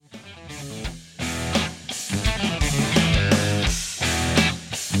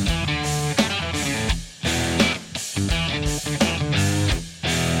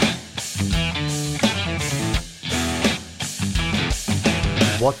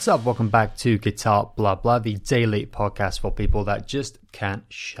What's up? Welcome back to Guitar Blah Blah, the daily podcast for people that just can't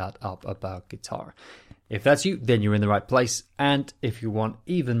shut up about guitar. If that's you, then you're in the right place. And if you want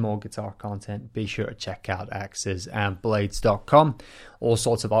even more guitar content, be sure to check out axesandblades.com. All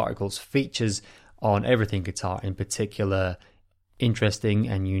sorts of articles, features on everything guitar, in particular interesting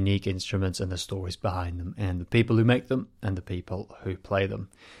and unique instruments and the stories behind them and the people who make them and the people who play them.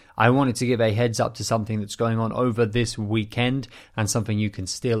 I wanted to give a heads up to something that's going on over this weekend and something you can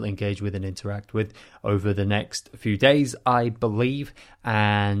still engage with and interact with over the next few days, I believe,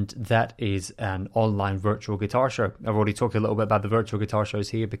 and that is an online virtual guitar show. I've already talked a little bit about the virtual guitar shows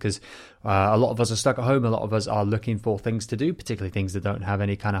here because a lot of us are stuck at home. A lot of us are looking for things to do, particularly things that don't have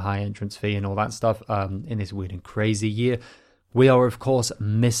any kind of high entrance fee and all that stuff in this weird and crazy year. We are, of course,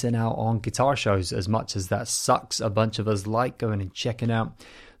 missing out on guitar shows. As much as that sucks, a bunch of us like going and checking out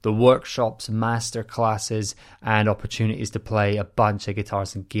the workshops, master classes, and opportunities to play a bunch of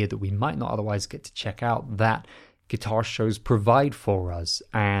guitars and gear that we might not otherwise get to check out that guitar shows provide for us.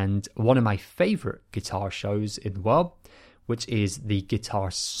 And one of my favorite guitar shows in the world, which is the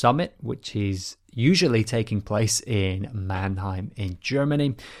Guitar Summit, which is usually taking place in Mannheim in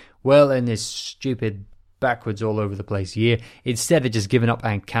Germany. Well, in this stupid backwards all over the place year, instead of just giving up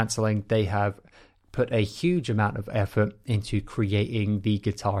and cancelling, they have put a huge amount of effort into creating the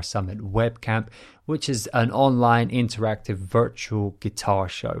Guitar Summit webcamp, which is an online interactive virtual guitar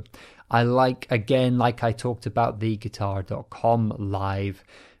show. I like I talked about the guitar.com live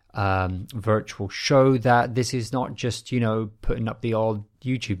virtual show, that this is not just, putting up the old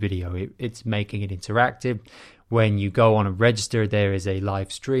YouTube video. It's making it interactive. When you go on and register, there is a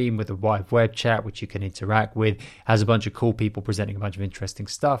live stream with a live web chat, which you can interact with. Has a bunch of cool people presenting a bunch of interesting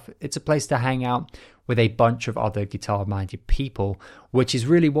stuff. It's a place to hang out with a bunch of other guitar-minded people, which is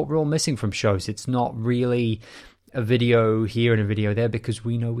really what we're all missing from shows. It's not really a video here and a video there, because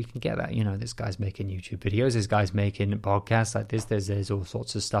we know we can get that. This guy's making YouTube videos, this guy's making podcasts like this. There's all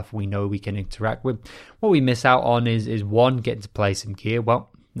sorts of stuff we know we can interact with. What we miss out on is one, getting to play some gear. Well,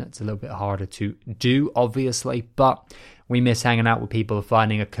 that's a little bit harder to do, obviously, but we miss hanging out with people,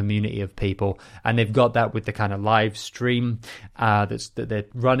 finding a community of people, and they've got that with the kind of live stream that they're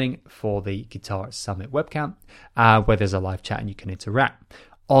running for the Guitar Summit webcam, where there's a live chat and you can interact.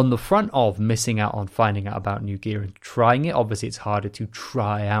 On the front of missing out on finding out about new gear and trying it, obviously it's harder to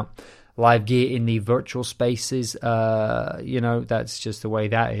try out live gear in the virtual spaces. That's just the way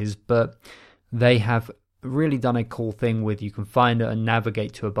that is, but they have really done a cool thing with, you can find it and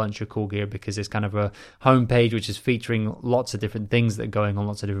navigate to a bunch of cool gear, because there's kind of a homepage which is featuring lots of different things that are going on,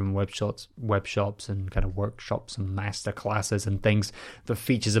 lots of different web shops and kind of workshops and master classes and things that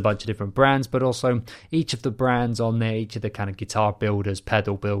features a bunch of different brands, but also each of the brands on there, each of the kind of guitar builders,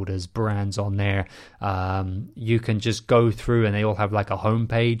 pedal builders, brands on there. You can just go through and they all have like a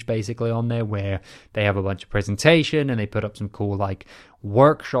homepage basically on there where they have a bunch of presentation and they put up some cool like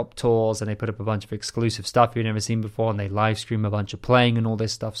workshop tours, and they put up a bunch of exclusive stuff you've never seen before, and they live stream a bunch of playing and all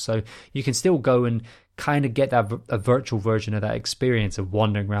this stuff, so you can still go and kind of get a virtual version of that experience of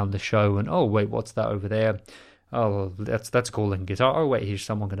wandering around the show and, oh wait, what's that over there? Oh, that's cool in guitar. Oh wait, here's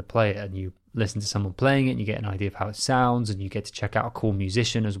someone going to play it, and you listen to someone playing it and you get an idea of how it sounds, and you get to check out a cool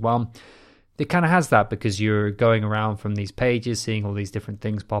musician as well. It kind of has that because you're going around from these pages, seeing all these different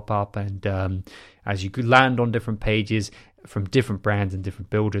things pop up, and as you land on different pages from different brands and different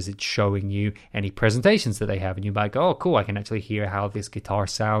builders, it's showing you any presentations that they have, and you might go, oh cool, I can actually hear how this guitar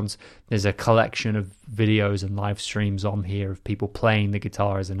sounds. There's a collection of videos and live streams on here of people playing the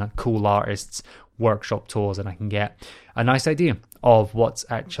guitars and cool artists, workshop tours, and I can get a nice idea of what's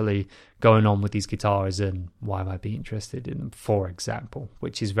actually going on with these guitars and why I might be interested in them, for example,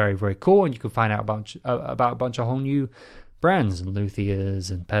 which is very, very cool. And you can find out about a bunch of whole new brands and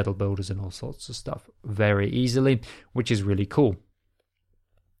luthiers and pedal builders and all sorts of stuff very easily, which is really cool.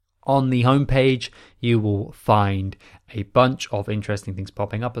 On the homepage, you will find a bunch of interesting things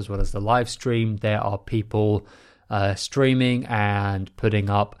popping up, as well as the live stream. There are people streaming and putting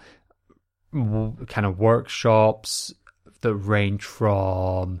up kind of workshops that range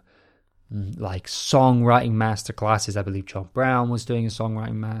from like songwriting masterclasses. I believe John Brown was doing a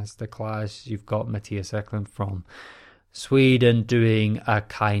songwriting masterclass. You've got Matthias Eklund from Sweden doing a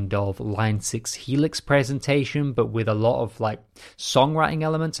kind of Line 6 Helix presentation, but with a lot of like songwriting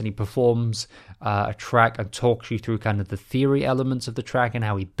elements, and he performs a track and talks you through kind of the theory elements of the track and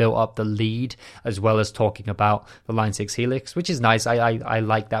how he built up the lead, as well as talking about the Line 6 Helix, which is nice. I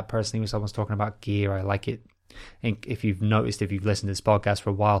like that personally when someone's talking about gear. I like it. And if you've noticed, if you've listened to this podcast for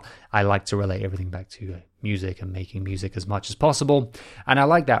a while, I like to relate everything back to music and making music as much as possible. And I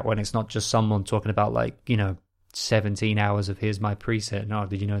like that when it's not just someone talking about like, 17 hours of here's my preset. No,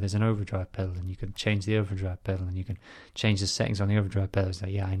 did you know there's an overdrive pedal and you can change the overdrive pedal and you can change the settings on the overdrive pedal? It's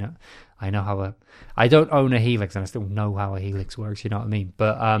like, yeah, I know how I don't own a Helix and I still know how a Helix works, you know what I mean?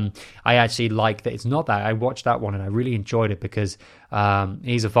 But I actually like that it's not that. I watched that one and I really enjoyed it because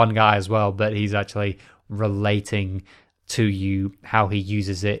he's a fun guy as well, but he's actually relating to you how he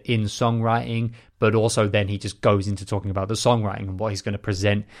uses it in songwriting, but also then he just goes into talking about the songwriting and what he's going to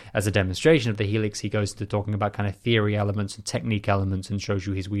present as a demonstration of the Helix. He goes to talking about kind of theory elements and technique elements and shows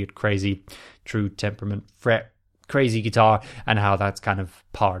you his weird, crazy, true temperament, fret, crazy guitar and how that's kind of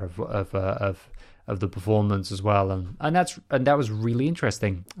part of the performance as well. And that was really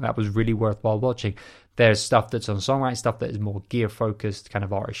interesting. That was really worthwhile watching. There's stuff that's on songwriting, stuff that is more gear focused, kind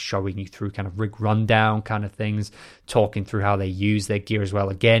of artists showing you through kind of rig rundown kind of things, talking through how they use their gear as well.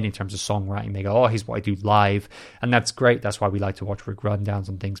 Again, in terms of songwriting, they go, oh, here's what I do live. And that's great. That's why we like to watch rig rundowns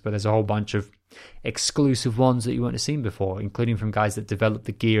and things. But there's a whole bunch of exclusive ones that you wouldn't have seen before, including from guys that develop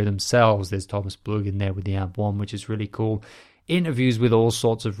the gear themselves. There's Thomas Blug in there with the Amp One, which is really cool. Interviews with all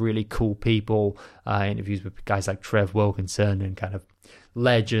sorts of really cool people, interviews with guys like Trev Wilkinson and kind of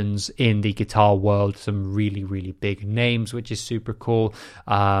legends in the guitar world, some really, really big names, which is super cool.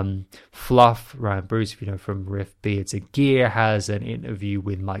 Fluff, Ryan Bruce, if you know from Riff Beards and Gear, has an interview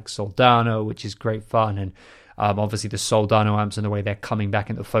with Mike Soldano, which is great fun. And obviously the Soldano amps and the way they're coming back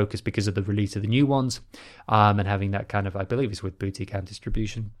into focus because of the release of the new ones, and having that kind of, I believe it's with Boutique Amp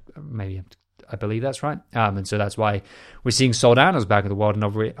Distribution, maybe I believe that's right. And so that's why we're seeing Soldanos back in the world.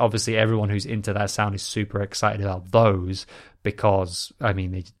 And obviously everyone who's into that sound is super excited about those because, I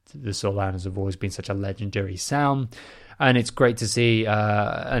mean, the Soldanos have always been such a legendary sound. And it's great to see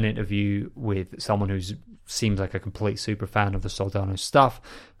an interview with someone who seems like a complete super fan of the Soldano stuff.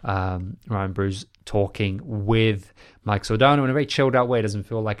 Ryan Bruce talking with Mike Soldano in a very chilled out way. It doesn't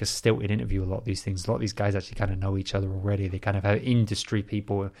feel like a stilted interview. A lot of these guys actually kind of know each other already. They kind of have industry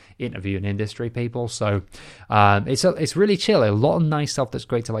people interviewing industry people. So it's really chill. A lot of nice stuff that's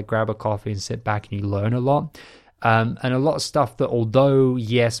great to like grab a coffee and sit back and you learn a lot. And a lot of stuff that, although,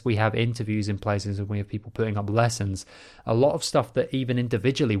 yes, we have interviews in places and we have people putting up lessons, a lot of stuff that even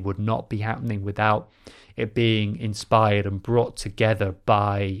individually would not be happening without it being inspired and brought together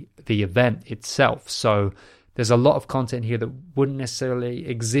by the event itself. So there's a lot of content here that wouldn't necessarily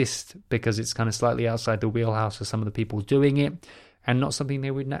exist because it's kind of slightly outside the wheelhouse of some of the people doing it and not something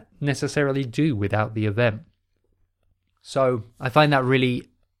they would not necessarily do without the event. So I find that really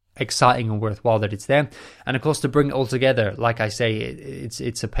exciting and worthwhile that it's there. And of course, to bring it all together, like I say,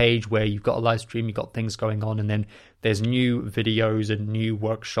 it's a page where you've got a live stream, you've got things going on, and then there's new videos and new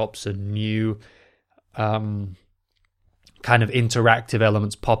workshops and new kind of interactive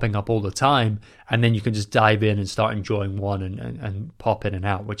elements popping up all the time, and then you can just dive in and start enjoying one and pop in and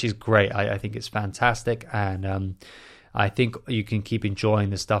out, which is great. I think it's fantastic, and I think you can keep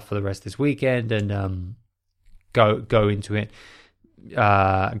enjoying the stuff for the rest of this weekend and go into it.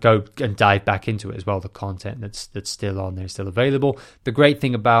 Go and dive back into it as well. The content that's still on there is still available. The great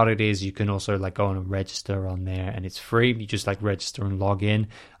thing about it is you can also like go on and register on there, and it's free. You just like register and log in.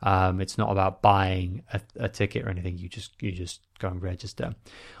 It's not about buying a ticket or anything. You just go and register.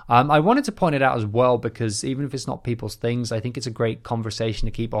 I wanted to point it out as well because even if it's not people's things, I think it's a great conversation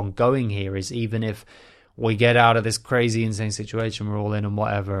to keep on going here. Is even if we get out of this crazy insane situation we're all in and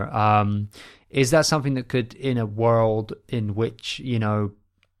whatever, is that something that could, in a world in which, you know,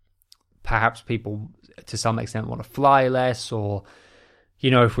 perhaps people to some extent want to fly less, or,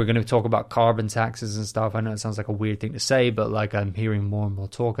 you know, if we're going to talk about carbon taxes and stuff, I know it sounds like a weird thing to say, but like I'm hearing more and more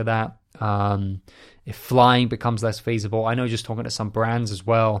talk of that. If flying becomes less feasible, I know just talking to some brands as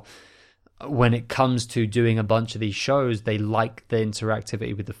well, when it comes to doing a bunch of these shows, they like the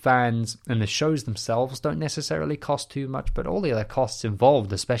interactivity with the fans, and the shows themselves don't necessarily cost too much, but all the other costs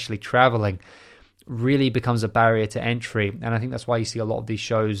involved, especially traveling, really becomes a barrier to entry. And I think that's why you see a lot of these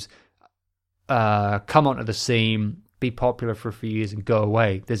shows come onto the scene, be popular for a few years and go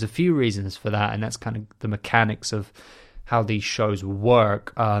away. There's a few reasons for that, and that's kind of the mechanics of how these shows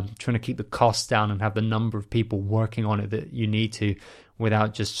work, trying to keep the costs down and have the number of people working on it that you need to,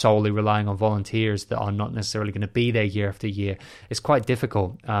 without just solely relying on volunteers that are not necessarily going to be there year after year. It's quite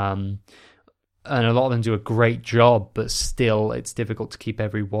difficult. And a lot of them do a great job, but still it's difficult to keep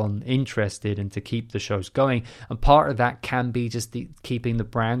everyone interested and to keep the shows going. And part of that can be just keeping the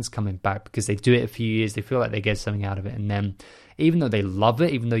brands coming back, because they do it a few years, they feel like they get something out of it. And then even though they love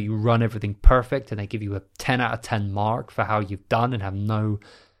it, even though you run everything perfect and they give you a 10 out of 10 mark for how you've done and have no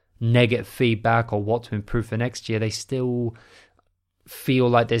negative feedback or what to improve for next year, they still feel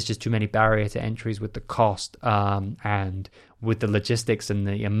like there's just too many barrier to entries with the cost and with the logistics and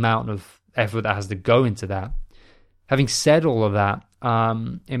the amount of effort that has to go into that. Having said all of that,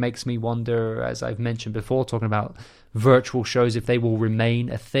 it makes me wonder, as I've mentioned before, talking about virtual shows, if they will remain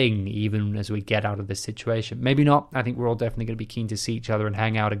a thing even as we get out of this situation. Maybe not. I think we're all definitely going to be keen to see each other and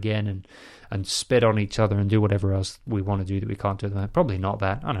hang out again and spit on each other and do whatever else we want to do that we can't do at the moment. Probably not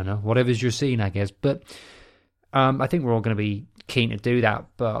that. I don't know. Whatever's your scene, I guess. But I think we're all going to be keen to do that.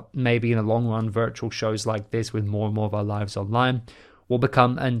 But maybe in the long run, virtual shows like this with more and more of our lives online will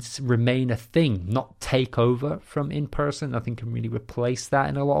become and remain a thing, not take over from in-person. Nothing can really replace that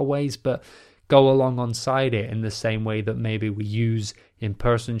in a lot of ways, but go alongside it in the same way that maybe we use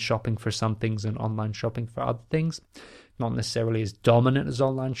in-person shopping for some things and online shopping for other things. Not necessarily as dominant as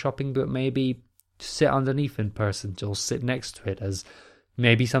online shopping, but maybe sit underneath in person or sit next to it, as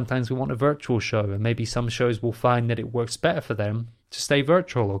maybe sometimes we want a virtual show, and maybe some shows will find that it works better for them to stay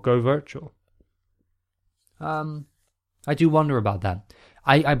virtual or go virtual. I do wonder about that.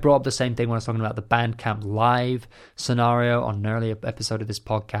 I brought up the same thing when I was talking about the Bandcamp Live scenario on an earlier episode of this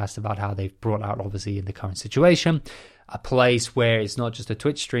podcast, about how they've brought out, obviously in the current situation, a place where it's not just a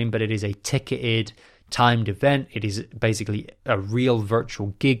Twitch stream, but it is a ticketed, timed event. It is basically a real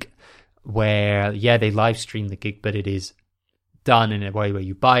virtual gig where, yeah, they live stream the gig, but it is done in a way where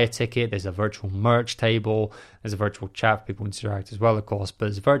you buy a ticket. There's a virtual merch table. There's a virtual chat for people to interact as well, of course, but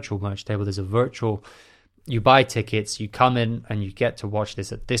there's a virtual merch table. There's a virtual... You buy tickets, you come in, and you get to watch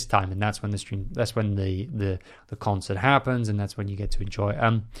this at this time, and that's when the stream, that's when the concert happens, and that's when you get to enjoy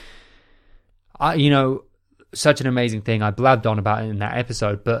it. Such an amazing thing. I blabbed on about it in that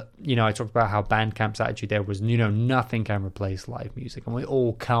episode, but I talked about how Bandcamp's attitude there was, nothing can replace live music, and we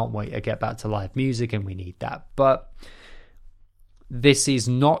all can't wait to get back to live music, and we need that. But this is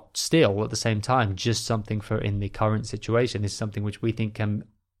not still at the same time just something for in the current situation. This is something which we think can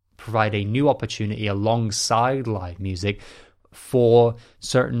provide a new opportunity alongside live music for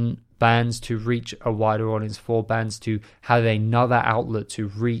certain bands to reach a wider audience, for bands to have another outlet to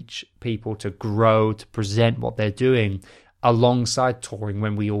reach people, to grow, to present what they're doing alongside touring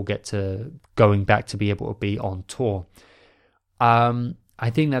when we all get to going back to be able to be on tour.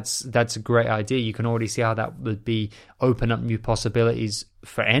 I think that's a great idea. You can already see how that would be open up new possibilities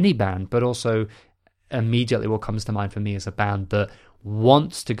for any band, but also immediately what comes to mind for me is a band that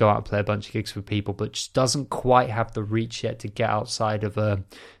wants to go out and play a bunch of gigs for people, but just doesn't quite have the reach yet to get outside of the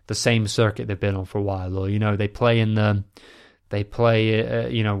same circuit they've been on for a while. Or they play along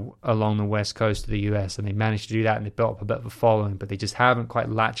the west coast of the US, and they managed to do that, and they built up a bit of a following, but they just haven't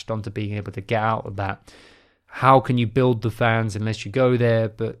quite latched onto being able to get out of that. How can you build the fans unless you go there?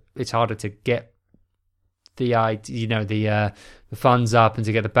 But it's harder to get the funds up and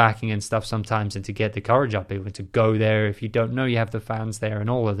to get the backing and stuff sometimes, and to get the courage up even to go there if you don't know you have the fans there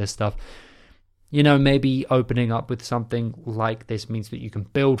and all of this stuff. Maybe opening up with something like this means that you can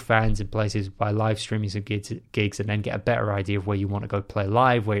build fans in places by live streaming some gigs, and then get a better idea of where you want to go play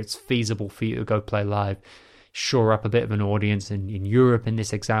live, where it's feasible for you to go play live, shore up a bit of an audience in Europe in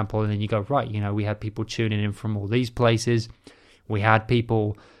this example, and then you go, right, we had people tuning in from all these places. We had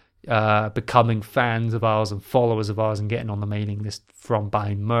people becoming fans of ours and followers of ours and getting on the mailing list from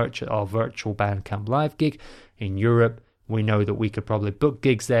buying merch at our virtual Bandcamp Live gig in Europe. We know that we could probably book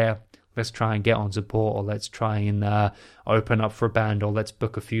gigs there. Let's try and get on support, or let's try and open up for a band, or let's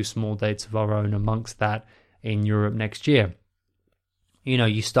book a few small dates of our own amongst that in Europe next year.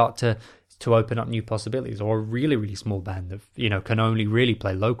 You start to open up new possibilities. Or a really, really small band that can only really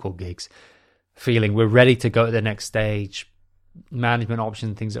play local gigs, feeling we're ready to go to the next stage. Management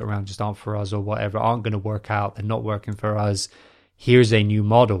options, things that are around just aren't for us, or whatever, aren't going to work out. They're not working for us. Here's a new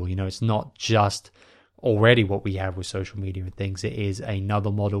model. It's not just already what we have with social media and things. It is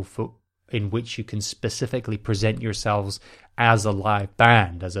another model in which you can specifically present yourselves as a live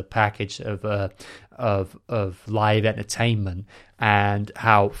band, as a package of live entertainment, and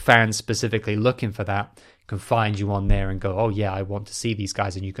how fans specifically looking for that can find you on there and go, oh yeah, I want to see these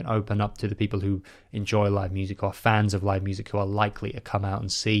guys, and you can open up to the people who enjoy live music or are fans of live music who are likely to come out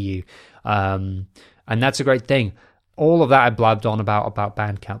and see you, and that's a great thing. All of that I blabbed on about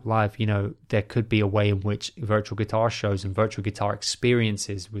Bandcamp Live. There could be a way in which virtual guitar shows and virtual guitar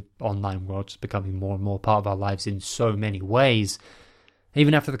experiences with online worlds becoming more and more part of our lives in so many ways,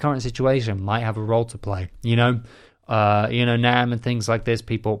 even after the current situation, might have a role to play. NAMM and things like this,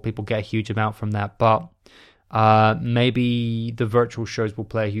 people get a huge amount from that, but maybe the virtual shows will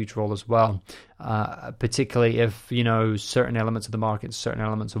play a huge role as well, particularly if certain elements of the market, certain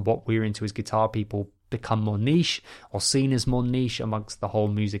elements of what we're into as guitar people become more niche, or seen as more niche amongst the whole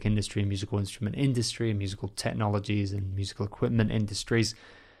music industry and musical instrument industry and musical technologies and musical equipment industries.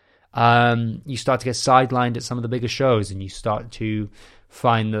 you start to get sidelined at some of the bigger shows, and you start to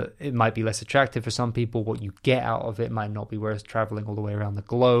find that it might be less attractive for some people. What you get out of it might not be worth traveling all the way around the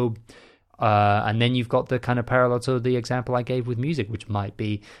globe. And then you've got the kind of parallel to the example I gave with music, which might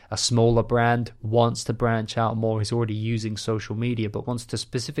be a smaller brand wants to branch out more, is already using social media, but wants to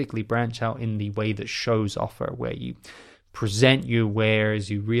specifically branch out in the way that shows offer, where you present your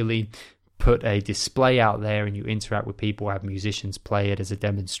wares, you really put a display out there and you interact with people, have musicians play it as a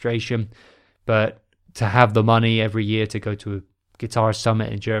demonstration. But to have the money every year to go to a Guitar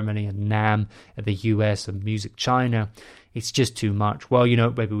Summit in Germany and NAMM at the US and Music China, it's just too much. Well,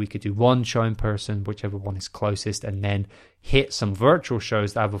 maybe we could do one show in person, whichever one is closest, and then hit some virtual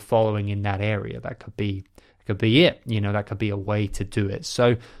shows that have a following in that area. That could be it. That could be a way to do it.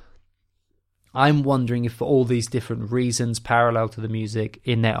 So I'm wondering if for all these different reasons, parallel to the music,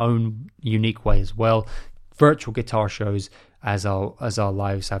 in their own unique way as well, virtual guitar shows, as our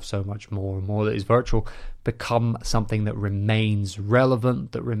lives have so much more and more that is virtual, become something that remains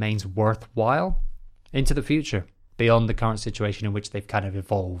relevant, that remains worthwhile into the future, beyond the current situation in which they've kind of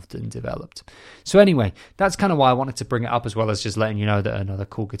evolved and developed. So anyway, that's kind of why I wanted to bring it up, as well as just letting you know that another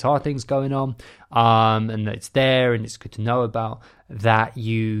cool guitar thing's going on, and that it's there and it's good to know about that.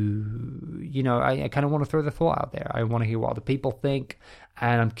 I kind of want to throw the thought out there. I want to hear what other people think,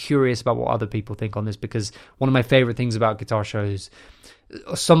 and I'm curious about what other people think on this, because one of my favorite things about guitar shows,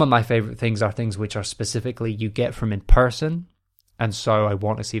 some of my favorite things are things which are specifically you get from in person. And so I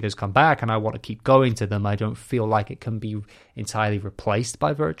want to see those come back, and I want to keep going to them. I don't feel like it can be entirely replaced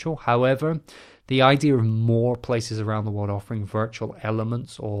by virtual. However, the idea of more places around the world offering virtual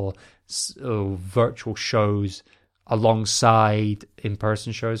elements or virtual shows alongside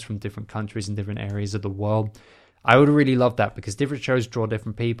in-person shows from different countries and different areas of the world, I would really love that, because different shows draw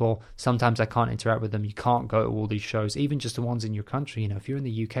different people. Sometimes I can't interact with them. You can't go to all these shows, even just the ones in your country. If you're in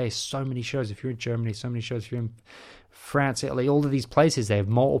the UK, so many shows. If you're in Germany, so many shows. If you're in France, Italy, all of these places, they have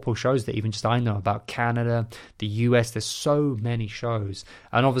multiple shows that even just I know about. Canada, the US, there's so many shows.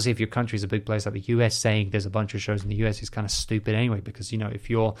 And obviously, if your country is a big place like the US, saying there's a bunch of shows in the US is kind of stupid anyway, because, if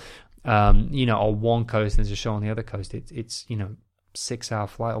you're, on one coast and there's a show on the other coast, it's 6-hour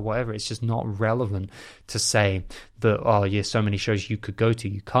flight or whatever. It's just not relevant to say that, so many shows you could go to.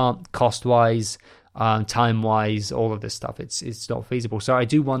 You can't, cost-wise, time-wise, all of this stuff. It's not feasible. So I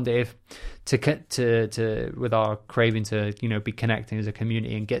do wonder if to with our craving to be connecting as a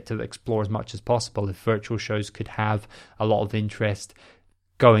community and get to explore as much as possible, if virtual shows could have a lot of interest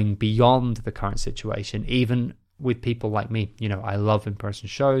going beyond the current situation, even with people like me. I love in-person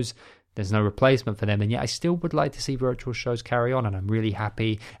shows. There's no replacement for them, and yet I still would like to see virtual shows carry on, and I'm really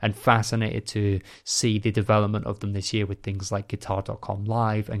happy and fascinated to see the development of them this year with things like Guitar.com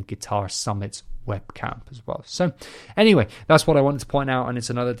Live and Guitar Summit's webcam as well. So anyway, that's what I wanted to point out, and it's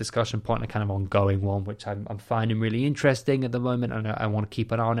another discussion point, a kind of ongoing one, which I'm finding really interesting at the moment, and I want to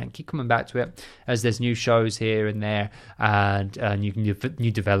keep an eye on it and keep coming back to it as there's new shows here and there, and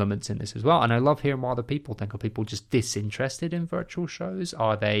new developments in this as well. And I love hearing what other people think. Are people just disinterested in virtual shows?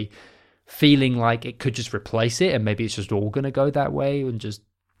 Are they feeling like it could just replace it, and maybe it's just all going to go that way, and just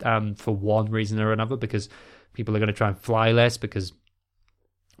for one reason or another, because people are going to try and fly less, because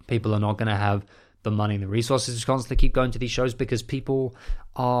people are not going to have the money and the resources to constantly keep going to these shows, because people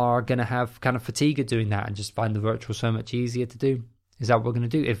are going to have kind of fatigue of doing that and just find the virtual so much easier to do. Is that what we're going to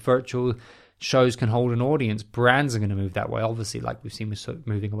do? If virtual shows can hold an audience, brands are going to move that way. Obviously, like we've seen with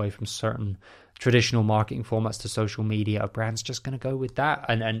moving away from certain traditional marketing formats to social media, a brand's just going to go with that.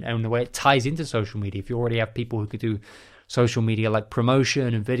 And the way it ties into social media, if you already have people who could do social media like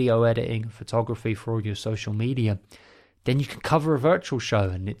promotion and video editing and photography for all your social media, then you can cover a virtual show,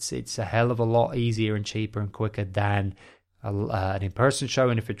 and it's a hell of a lot easier and cheaper and quicker than an in-person show.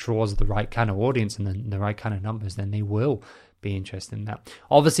 And if it draws the right kind of audience and the right kind of numbers, then they will be interested in that.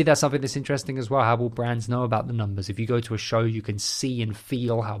 Obviously, that's something that's interesting as well. How will brands know about the numbers? If you go to a show, you can see and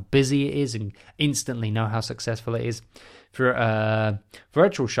feel how busy it is and instantly know how successful it is. For a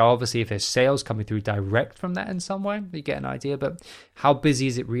virtual show, obviously, if there's sales coming through direct from that in some way, you get an idea. But how busy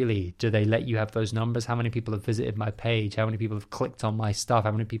is it really? Do they let you have those numbers? How many people have visited my page? How many people have clicked on my stuff?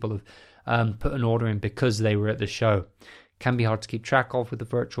 How many people have put an order in because they were at the show? Can be hard to keep track of with the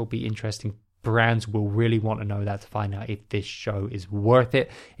virtual. Be interesting. Brands will really want to know that to find out if this show is worth it,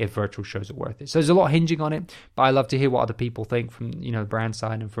 if virtual shows are worth it. So there's a lot hinging on it, but I love to hear what other people think from the brand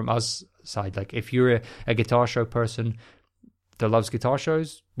side and from us side. Like if you're a guitar show person that loves guitar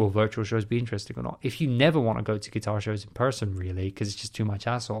shows, will virtual shows be interesting or not? If you never want to go to guitar shows in person, really, because it's just too much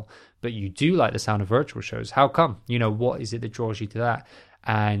hassle, but you do like the sound of virtual shows, how come? What is it that draws you to that?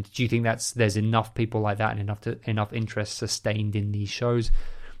 And do you think there's enough people like that and enough interest sustained in these shows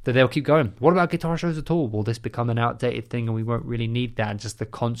that they'll keep going. What about guitar shows at all? Will this become an outdated thing and we won't really need that? Just the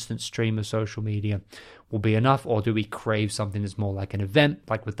constant stream of social media will be enough? Or do we crave something that's more like an event,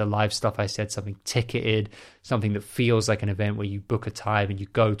 like with the live stuff I said, something ticketed, something that feels like an event where you book a time and you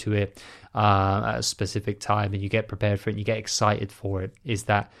go to it at a specific time and you get prepared for it and you get excited for it? Is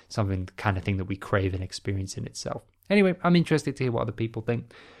that something, the kind of thing that we crave and experience in itself? Anyway, I'm interested to hear what other people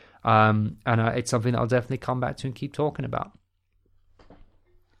think. And it's something that I'll definitely come back to and keep talking about.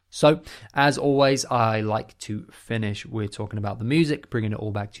 So, as always, I like to finish with talking about the music, bringing it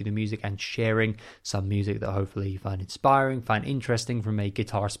all back to the music and sharing some music that hopefully you find inspiring, find interesting from a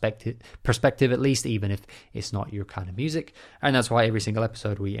guitar perspective, at least, even if it's not your kind of music. And that's why every single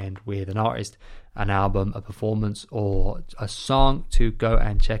episode we end with an artist, an album, a performance, or a song to go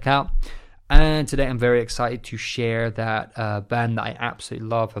and check out. And today I'm very excited to share that band that I absolutely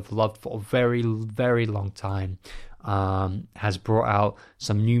love, have loved for a very, very long time. Has brought out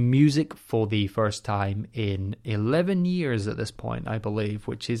some new music for the first time in 11 years at this point, I believe,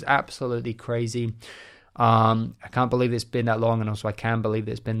 which is absolutely crazy. I can't believe it's been that long, and also I can believe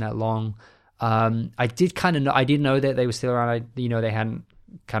that it's been that long. I did know that they were still around. They hadn't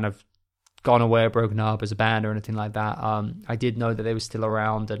kind of gone away or broken up as a band or anything like that. I did know that they were still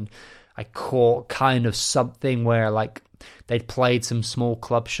around, and I caught kind of something where like they'd played some small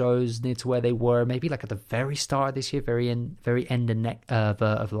club shows near to where they were, maybe like at the very start of this year, very end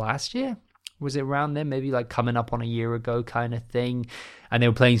of last year. Was it around then? Maybe like coming up on a year ago kind of thing. And they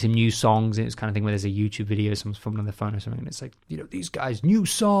were playing some new songs, and it's kind of thing where there's a YouTube video, someone's filming on their phone or something, and it's like, these guys, new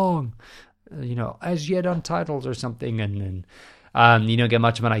song, as yet untitled or something, and you don't get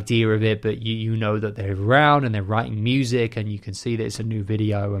much of an idea of it, but you know that they're around and they're writing music, and you can see that it's a new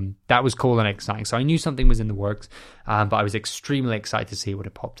video, and that was cool and exciting. So I knew something was in the works, but I was extremely excited to see what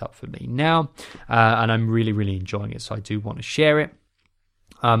had popped up for me now, and I'm really, really enjoying it. So I do want to share it,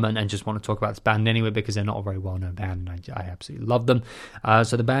 and just want to talk about this band anyway, because they're not a very well-known band, and I absolutely love them.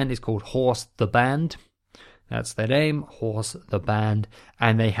 So the band is called Horse the Band. That's their name, Horse the Band,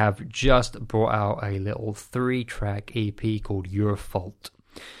 and they have just brought out a little 3-track EP called Your Fault.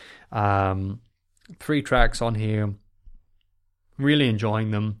 3 tracks on here, really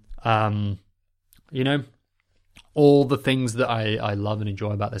enjoying them. All the things that I love and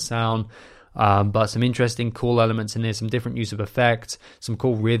enjoy about the sound, but some interesting, cool elements in there, some different use of effects, some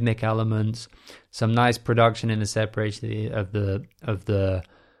cool rhythmic elements, some nice production in the separation of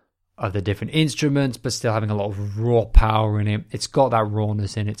the different instruments, but still having a lot of raw power in it. It's got that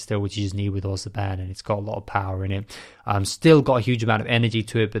rawness in it still, which you just need with Horse the Band, and it's got a lot of power in it. Still got a huge amount of energy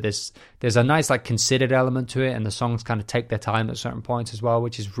to it, but there's a nice like considered element to it, and the songs kind of take their time at certain points as well,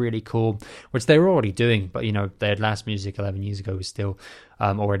 which is really cool, which they were already doing. But their last music 11 years ago was still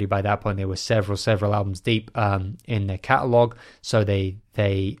already, by that point, they were several albums deep in their catalog, so they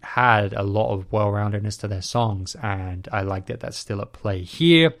had a lot of well-roundedness to their songs, and I like that that's still at play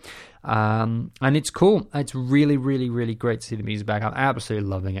here. And it's cool. It's really, really, really great to see the music back. I'm absolutely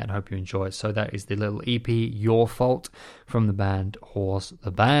loving it, and hope you enjoy it. So that is the little EP, Your Fault, from the band Horse the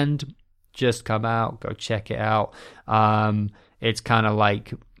Band. Just come out, go check it out. It's kind of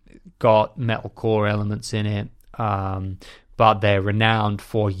like got metalcore elements in it, but they're renowned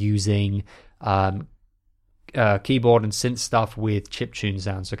for using keyboard and synth stuff with chiptune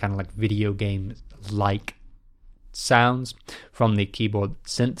sounds, so kind of like video game like sounds from the keyboard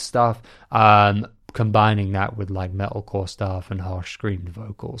synth stuff, combining that with like metalcore stuff and harsh screamed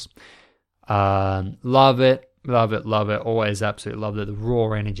vocals. Love it. Always absolutely love it. The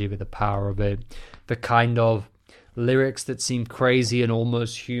raw energy with the power of it, the kind of lyrics that seem crazy and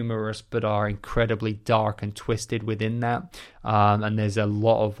almost humorous but are incredibly dark and twisted within that, and there's a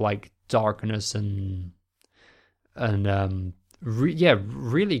lot of like darkness and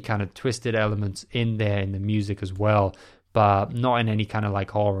really kind of twisted elements in there in the music as well, but not in any kind of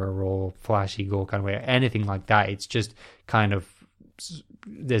like horror or flashy gore kind of way, anything like that. It's just kind of,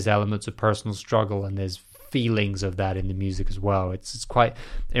 there's elements of personal struggle and there's feelings of that in the music as well. It's quite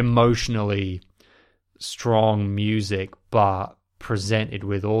emotionally strong music, but presented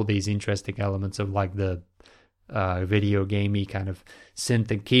with all these interesting elements of like the video gamey kind of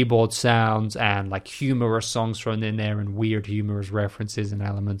synth and keyboard sounds, and like humorous songs thrown in there, and weird humorous references and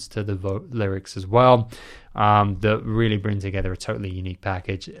elements to the lyrics as well, that really bring together a totally unique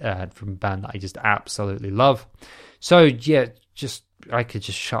package from a band that I just absolutely love. So yeah, I could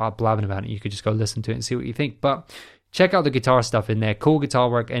just shut up blabbing about it. You could just go listen to it and see what you think, but check out the guitar stuff in there. Cool guitar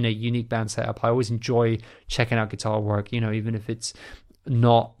work and a unique band setup. I always enjoy checking out guitar work, even if it's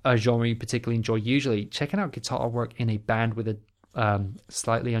not a genre you particularly enjoy usually. Checking out guitar work in a band with a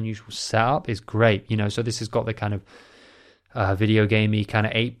slightly unusual setup is great, so this has got the kind of video gamey kind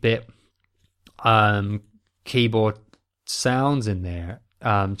of 8-bit keyboard sounds in there.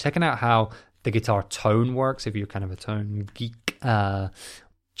 Checking out how the guitar tone works, if you're kind of a tone geek.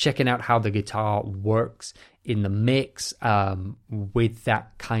 Checking out how the guitar works in the mix with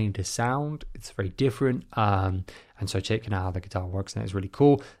that kind of sound. It's very different. And so checking out how the guitar works, and it's really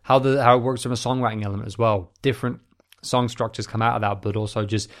cool. How it works from a songwriting element as well. Different song structures come out of that, but also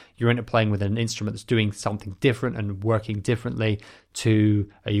just you're interplaying with an instrument that's doing something different and working differently to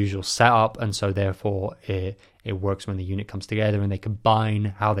a usual setup, and so therefore it works when the unit comes together and they combine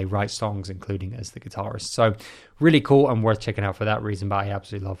how they write songs, including as the guitarist. So really cool and worth checking out for that reason. But I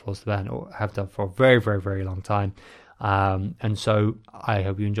absolutely love Force the Band, or have done for a very, very, very long time. And so I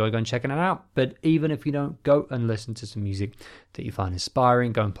hope you enjoy going checking it out. But even if you don't, go and listen to some music that you find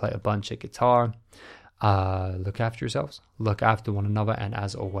inspiring. Go and play a bunch of guitar. Look after yourselves, look after one another, and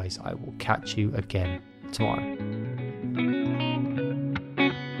as always, I will catch you again tomorrow.